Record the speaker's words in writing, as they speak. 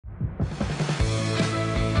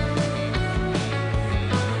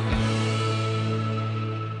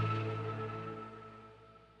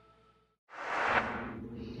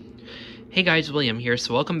Hey guys, William here,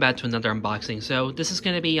 so welcome back to another unboxing. So this is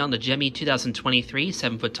going to be on the Jemmy 2023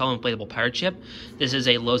 7-foot tall inflatable pirate ship. This is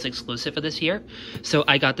a Lowe's exclusive for this year. So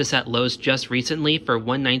I got this at Lowe's just recently for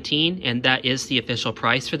 $119, and that is the official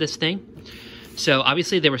price for this thing. So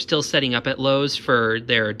obviously they were still setting up at Lowe's for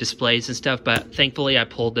their displays and stuff, but thankfully I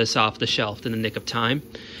pulled this off the shelf in the nick of time.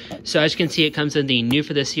 So as you can see, it comes in the new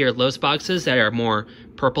for this year Lowe's boxes that are more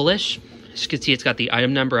purplish. As you can see, it's got the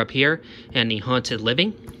item number up here and the Haunted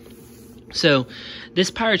Living. So this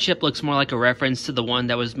pirate ship looks more like a reference to the one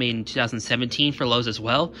that was made in 2017 for Lowe's as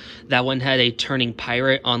well. That one had a turning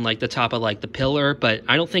pirate on like the top of like the pillar, but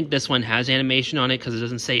I don't think this one has animation on it because it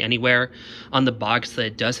doesn't say anywhere on the box that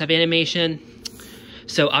it does have animation.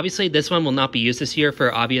 So obviously this one will not be used this year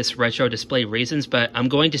for obvious retro display reasons, but I'm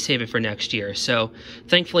going to save it for next year. So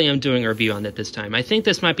thankfully I'm doing a review on it this time. I think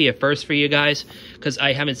this might be a first for you guys because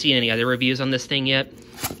I haven't seen any other reviews on this thing yet.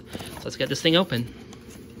 So let's get this thing open.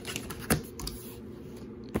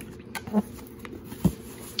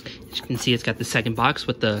 As you can see, it's got the second box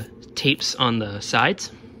with the tapes on the sides.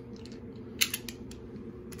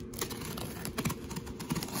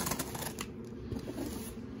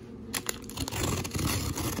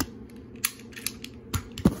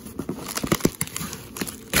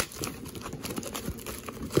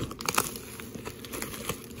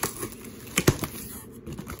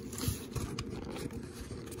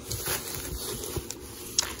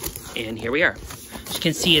 And here we are. As you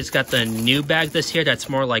can see, it's got the new bag this year that's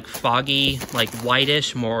more like foggy, like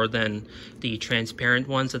whitish, more than the transparent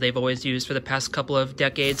ones that they've always used for the past couple of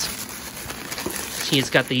decades. See, it's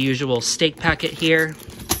got the usual stake packet here.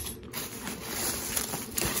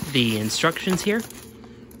 The instructions here.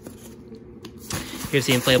 Here's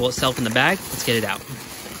the inflatable itself in the bag. Let's get it out.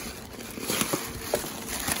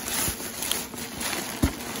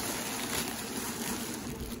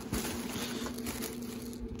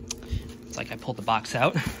 Like I pulled the box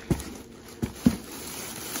out. All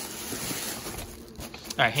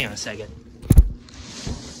right, hang on a second.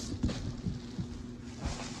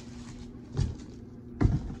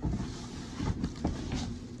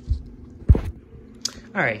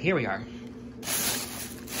 All right, here we are.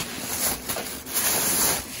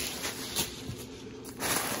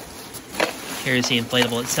 Here's the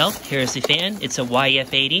inflatable itself. Here's the fan. It's a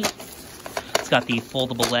YF80. It's got the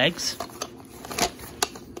foldable legs.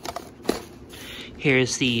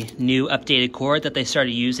 Here's the new updated cord that they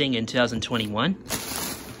started using in 2021. Here's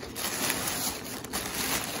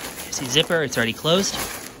the zipper, it's already closed.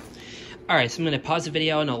 Alright, so I'm going to pause the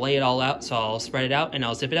video and I'll lay it all out. So I'll spread it out and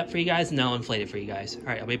I'll zip it up for you guys and then I'll inflate it for you guys.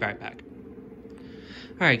 Alright, I'll be right back.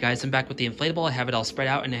 Alright guys, I'm back with the inflatable. I have it all spread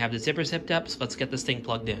out and I have the zipper zipped up. So let's get this thing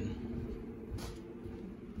plugged in.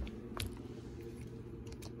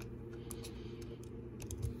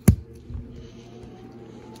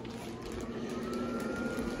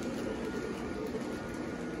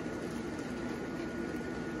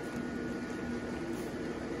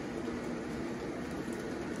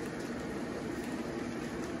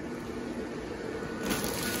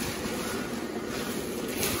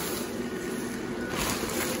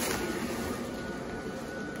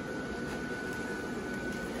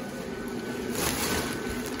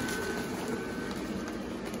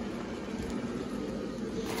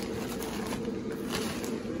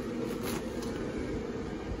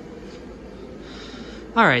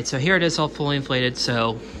 Alright, so here it is all fully inflated.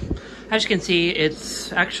 So as you can see,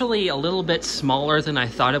 it's actually a little bit smaller than I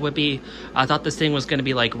thought it would be. I thought this thing was going to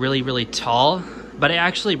be like really tall, but I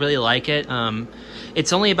actually really like it.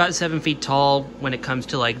 It's only about 7 feet tall when it comes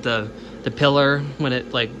to like the pillar, when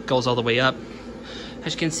it like goes all the way up.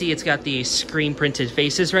 As you can see, it's got the screen printed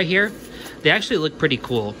faces right here. They actually look pretty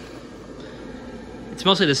cool. It's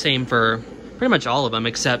mostly the same for pretty much all of them,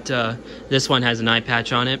 except this one has an eye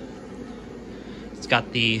patch on it. It's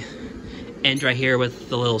got the end right here with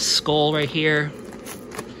the little skull right here.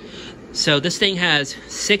 So this thing has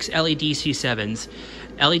 6 LED C7s.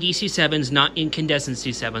 LED C7s, not incandescent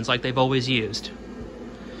C7s like they've always used.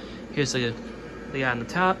 Here's the guy on the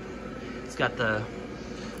top. It's got the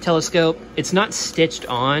telescope. It's not stitched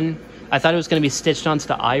on. I thought it was going to be stitched onto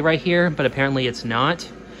the eye right here, but apparently it's not.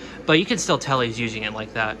 But you can still tell he's using it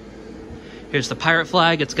like that. Here's the pirate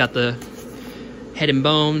flag. It's got the head and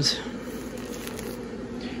bones.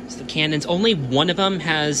 The cannons, only one of them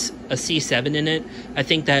has a C7 in it. I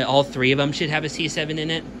think that all 3 of them should have a C7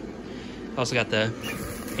 in it. Also got the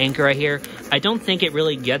anchor right here. I don't think it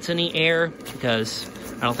really gets any air because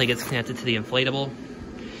I don't think it's connected to the inflatable.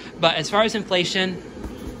 But as far as inflation,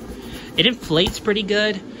 it inflates pretty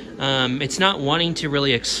good. It's not wanting to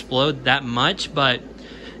really explode that much, but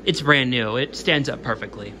it's brand new. It stands up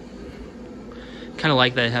perfectly. Kind of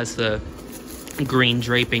like that it has the green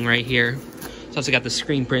draping right here. It's also got the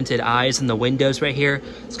screen printed eyes and the windows right here.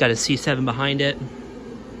 It's got a C7 behind it.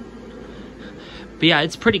 But yeah,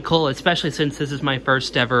 it's pretty cool, especially since this is my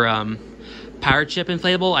first ever pirate ship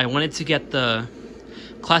inflatable. I wanted to get the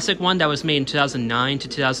classic one that was made in 2009 to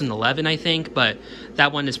 2011, I think, but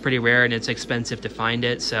that one is pretty rare and it's expensive to find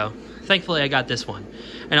it, so thankfully I got this one.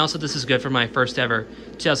 And also this is good for my first ever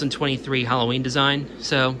 2023 Halloween design.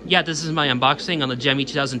 So yeah, this is my unboxing on the Gemmy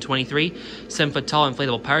 2023 7-foot tall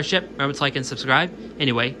inflatable pirate ship. Remember to like and subscribe.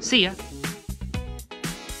 Anyway, see ya!